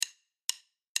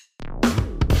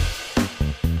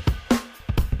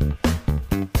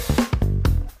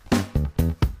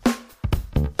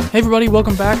Hey everybody,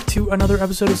 welcome back to another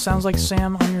episode of Sounds Like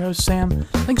Sam. I'm your host Sam.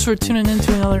 Thanks for tuning in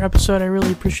to another episode. I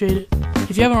really appreciate it.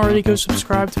 If you haven't already, go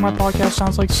subscribe to my podcast,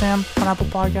 Sounds Like Sam, on Apple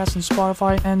Podcasts and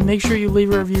Spotify, and make sure you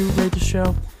leave a review, rate the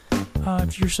show.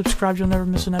 If you're subscribed, you'll never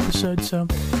miss an episode, so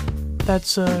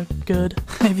that's good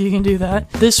if you can do that.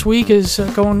 This week is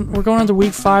we're going into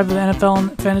week 5 of the NFL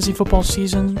and fantasy football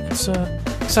season. It's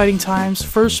exciting times.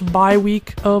 First bye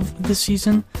week of the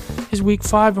season is week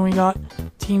 5, and we got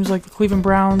teams like the Cleveland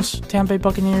Browns, Tampa Bay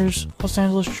Buccaneers, Los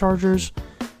Angeles Chargers,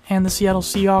 and the Seattle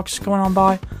Seahawks going on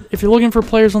by. If you're looking for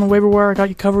players on the waiver wire, I got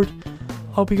you covered.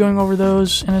 I'll be going over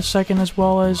those in a second, as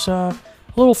well as a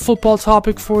little football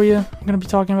topic for you. I'm going to be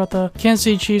talking about the Kansas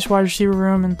City Chiefs wide receiver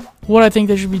room and what I think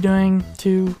they should be doing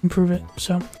to improve it.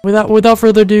 So without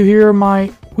further ado, here are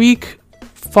my week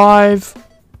 5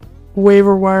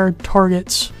 waiver wire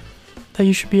targets that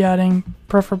you should be adding.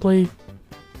 Preferably,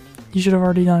 you should have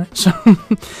already done it. So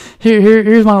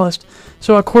here's my list.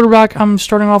 So at quarterback, I'm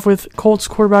starting off with Colts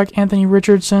quarterback Anthony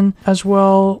Richardson, as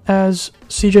well as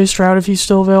CJ Stroud if he's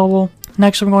still available.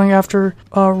 Next, I'm going after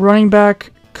running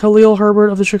back Khalil Herbert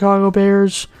of the Chicago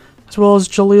Bears, as well as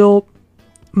Jaleel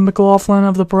McLaughlin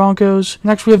of the Broncos.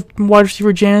 Next, we have wide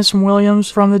receiver Jamison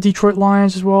Williams from the Detroit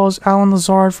Lions, as well as Alan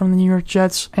Lazard from the New York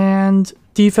Jets. And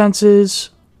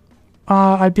defenses,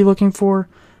 I'd be looking for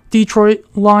Detroit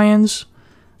Lions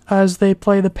as they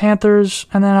play the Panthers,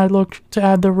 and then I'd look to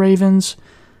add the Ravens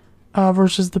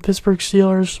versus the Pittsburgh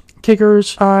Steelers.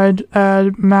 Kickers, I'd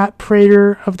add Matt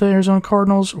Prater of the Arizona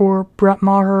Cardinals or Brett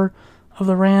Maher of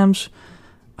the Rams.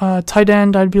 Tight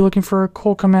end, I'd be looking for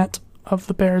Cole Kmet of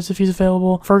the Bears if he's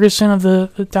available. Ferguson of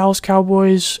the Dallas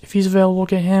Cowboys, if he's available,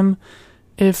 get him.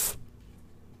 If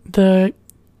the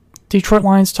Detroit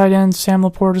Lions tight end Sam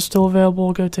Laporte is still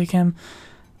available, go take him.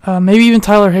 Maybe even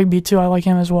Tyler Higbee too. I like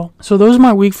him as well. So those are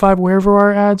my week 5 waiver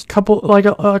wire ads. A couple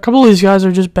of these guys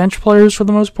are just bench players for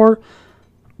the most part,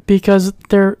 because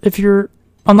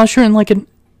unless you're in like an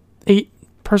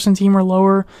 8-person team or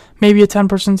lower, maybe a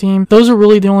 10-person team, those are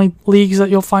really the only leagues that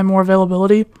you'll find more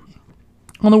availability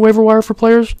on the waiver wire for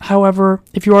players. However,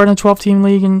 if you are in a 12-team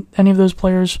league and any of those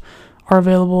players are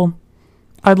available,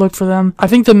 I'd look for them. I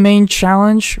think the main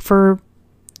challenge for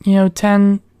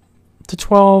 10 to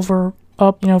 12 or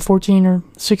up 14 or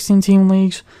 16 team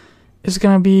leagues is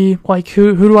going to be like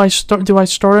who do I start? Do I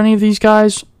start any of these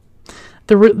guys?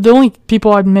 The only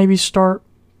people I'd maybe start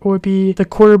would be the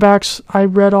quarterbacks I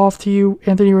read off to you: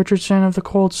 Anthony Richardson of the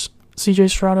Colts, CJ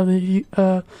Stroud of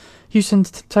the Houston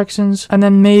Texans, and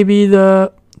then maybe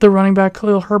the running back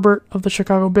Khalil Herbert of the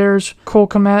Chicago Bears, Cole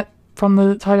Kmet from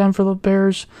the tight end for the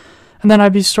Bears, and then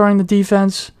I'd be starting the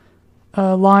defense,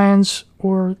 Lions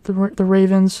or the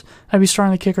Ravens. I'd be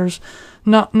starting the kickers.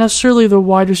 Not necessarily the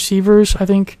wide receivers. I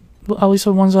think at least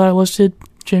the ones that I listed,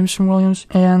 Jamison Williams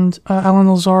and Alan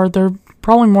Lazard, they're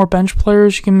probably more bench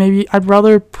players. I'd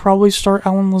rather probably start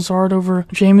Alan Lazard over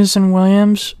Jamison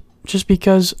Williams, just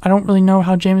because I don't really know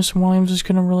how Jamison Williams is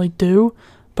going to really do.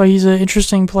 But he's an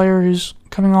interesting player who's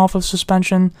coming off of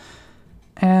suspension,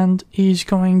 and he's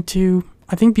going to,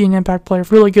 I think, be an impact player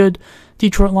for really good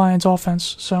Detroit Lions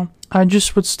offense. So I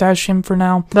just would stash him for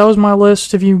now. That was my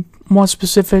list. If you want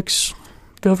specifics,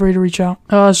 feel free to reach out.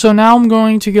 So now I'm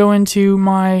going to go into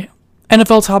my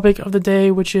NFL topic of the day,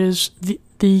 which is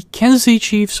the Kansas City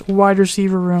Chiefs wide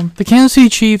receiver room. The Kansas City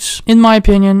Chiefs, in my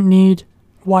opinion, need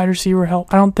wide receiver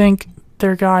help. I don't think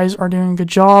their guys are doing a good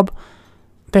job.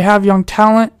 They have young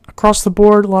talent across the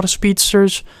board, a lot of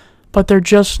speedsters, but they're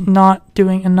just not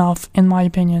doing enough, in my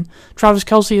opinion. Travis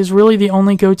Kelce is really the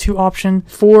only go-to option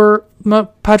for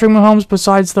Patrick Mahomes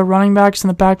besides the running backs in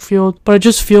the backfield, but it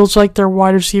just feels like their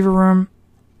wide receiver room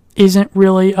isn't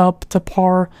really up to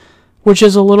par, which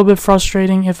is a little bit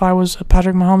frustrating if I was a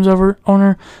Patrick Mahomes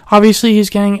owner. Obviously, he's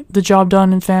getting the job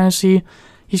done in fantasy.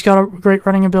 He's got a great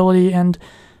running ability, and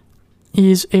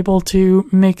he's able to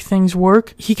make things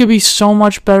work. He could be so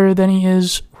much better than he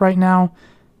is right now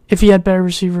if he had better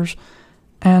receivers.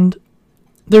 And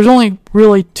there's only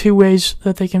really 2 ways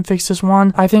that they can fix this.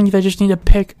 One, I think they just need to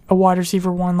pick a wide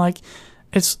receiver one. Like,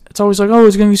 it's always like, oh,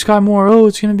 it's going to be Sky Moore. Oh,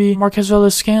 it's going to be Marquez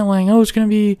Valdes-Scantling. Oh, it's going to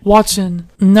be Watson.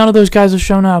 None of those guys have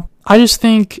shown up. I just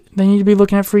think they need to be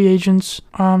looking at free agents.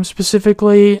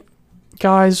 Specifically,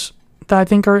 guys that I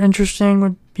think are interesting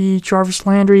would be Jarvis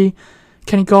Landry,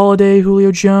 Kenny Golladay,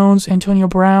 Julio Jones, Antonio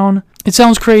Brown. It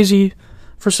sounds crazy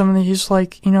for some of these,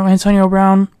 like, Antonio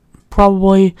Brown,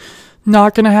 probably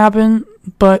not going to happen,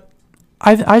 but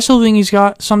I still think he's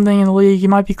got something in the league. He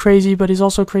might be crazy, but he's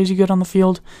also crazy good on the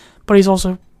field, but he's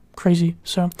also crazy.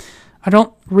 So I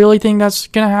don't really think that's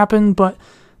going to happen, but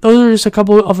those are just a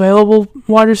couple of available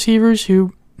wide receivers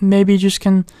who maybe just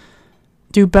can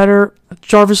do better.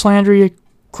 Jarvis Landry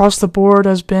across the board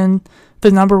has been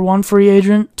the number one free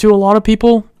agent to a lot of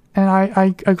people, and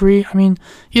I agree. I mean,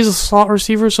 he's a slot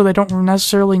receiver, so they don't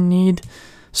necessarily need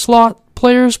slot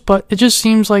players, but it just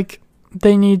seems like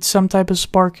they need some type of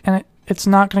spark, and it's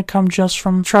not going to come just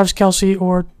from Travis Kelce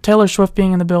or Taylor Swift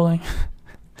being in the building.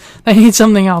 They need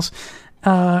something else.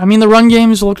 I mean, the run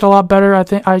games looked a lot better. I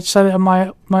think I said it in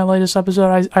my latest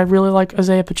episode. I really like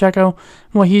Isaiah Pacheco,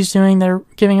 what he's doing. They're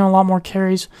giving him a lot more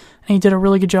carries, and he did a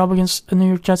really good job against the New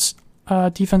York Jets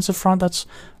defensive front that's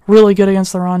really good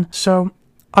against the run. So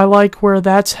I like where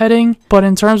that's heading, but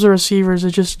in terms of receivers,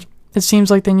 it seems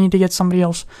like they need to get somebody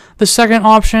else. The second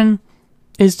option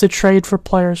is to trade for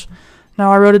players.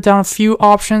 Now, I wrote it down a few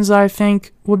options that I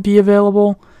think would be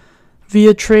available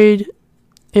via trade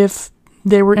if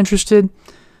they were interested.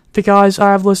 The guys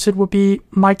I have listed would be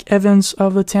Mike Evans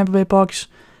of the Tampa Bay Bucks,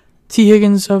 T.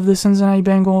 Higgins of the Cincinnati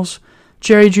Bengals,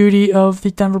 Jerry Jeudy of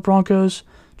the Denver Broncos,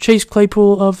 Chase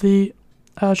Claypool of the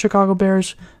Chicago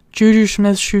Bears, Juju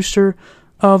Smith-Schuster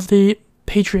of the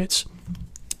Patriots.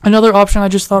 Another option I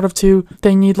just thought of too,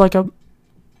 they need like a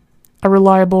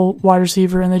reliable wide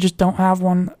receiver, and they just don't have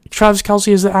one. Travis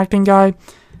Kelce is the acting guy,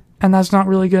 and that's not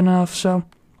really good enough. So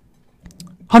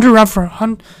Hunter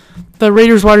Renfrow, the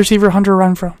Raiders wide receiver Hunter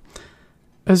Renfrow,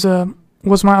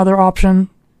 was my other option.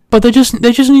 But they just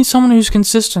need someone who's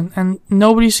consistent, and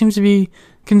nobody seems to be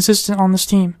consistent on this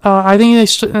team. I think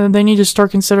they need to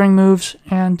start considering moves,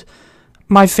 and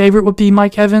my favorite would be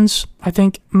Mike Evans. I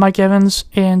think Mike Evans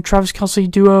and Travis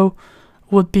Kelce duo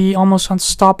would be almost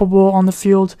unstoppable on the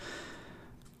field.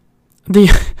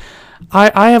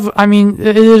 I mean,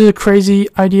 it is a crazy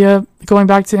idea going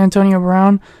back to Antonio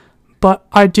Brown, but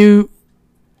I think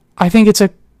it's a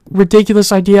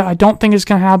ridiculous idea. I don't think it's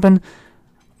going to happen,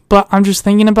 but I'm just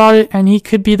thinking about it, and he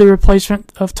could be the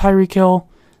replacement of Tyreek Hill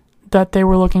that they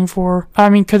were looking for. I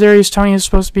mean, Kadarius Toney is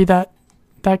supposed to be that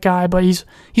guy, but he's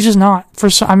just not. For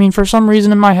some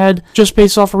reason in my head, just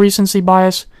based off of recency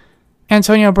bias,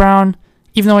 Antonio Brown,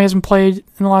 even though he hasn't played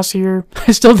in the last year,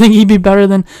 I still think he'd be better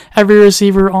than every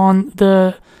receiver on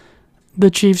the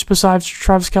Chiefs besides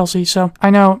Travis Kelce. So I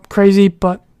know, crazy,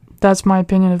 but that's my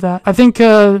opinion of that. I think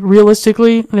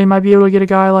realistically, they might be able to get a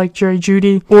guy like Jerry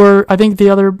Jeudy, or I think the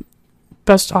other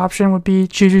best option would be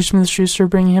Juju Smith-Schuster,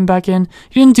 bringing him back in.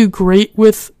 He didn't do great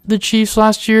with the Chiefs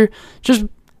last year, just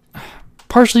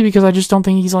partially because I just don't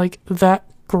think he's like that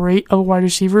great of a wide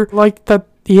receiver. Like that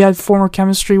he had former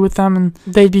chemistry with them, and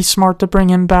they'd be smart to bring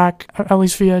him back, at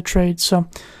least via a trade. So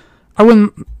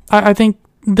I think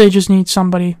they just need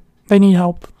somebody. They need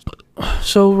help.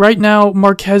 So right now,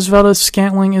 Marquez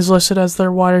Valdes-Scantling is listed as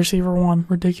their wide receiver 1.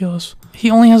 Ridiculous. He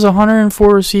only has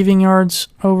 104 receiving yards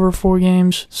over 4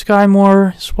 games. Sky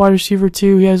Moore is wide receiver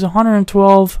 2. He has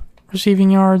 112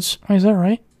 receiving yards. Wait, is that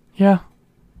right? Yeah,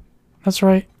 that's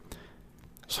right.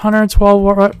 It's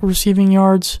 112 receiving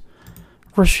yards.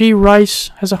 Rashee Rice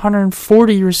has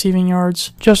 140 receiving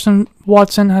yards. Justin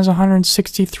Watson has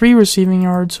 163 receiving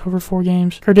yards over 4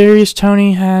 games. Kadarius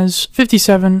Toney has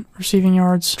 57 receiving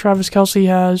yards. Travis Kelce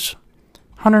has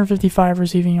 155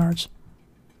 receiving yards.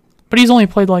 But he's only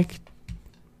played like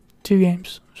 2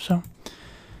 games, so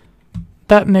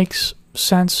that makes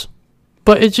sense.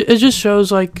 But it just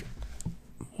shows like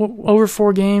over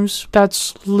 4 games,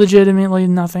 that's legitimately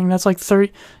nothing. That's like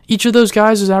 30. Each of those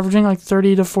guys is averaging like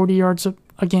 30 to 40 yards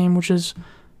a game, which is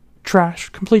trash,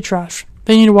 complete trash.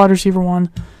 They need a wide receiver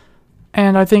 1,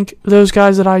 and I think those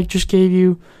guys that I just gave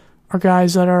you are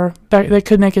guys that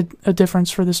could make a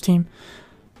difference for this team.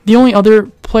 The only other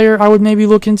player I would maybe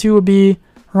look into would be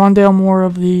Rondale Moore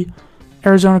of the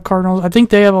Arizona Cardinals. I think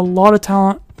they have a lot of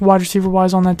talent wide receiver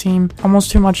wise on that team,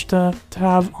 almost too much to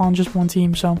have on just one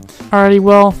team. So alrighty,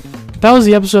 well, that was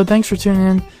the episode. Thanks for tuning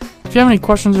in. If you have any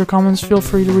questions or comments, feel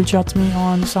free to reach out to me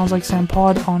on Sounds Like Sam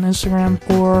Pod on Instagram,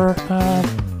 or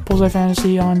Bullseye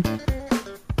Fantasy on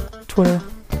Twitter.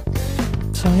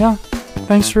 So yeah,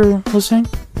 thanks for listening.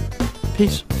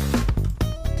 Peace.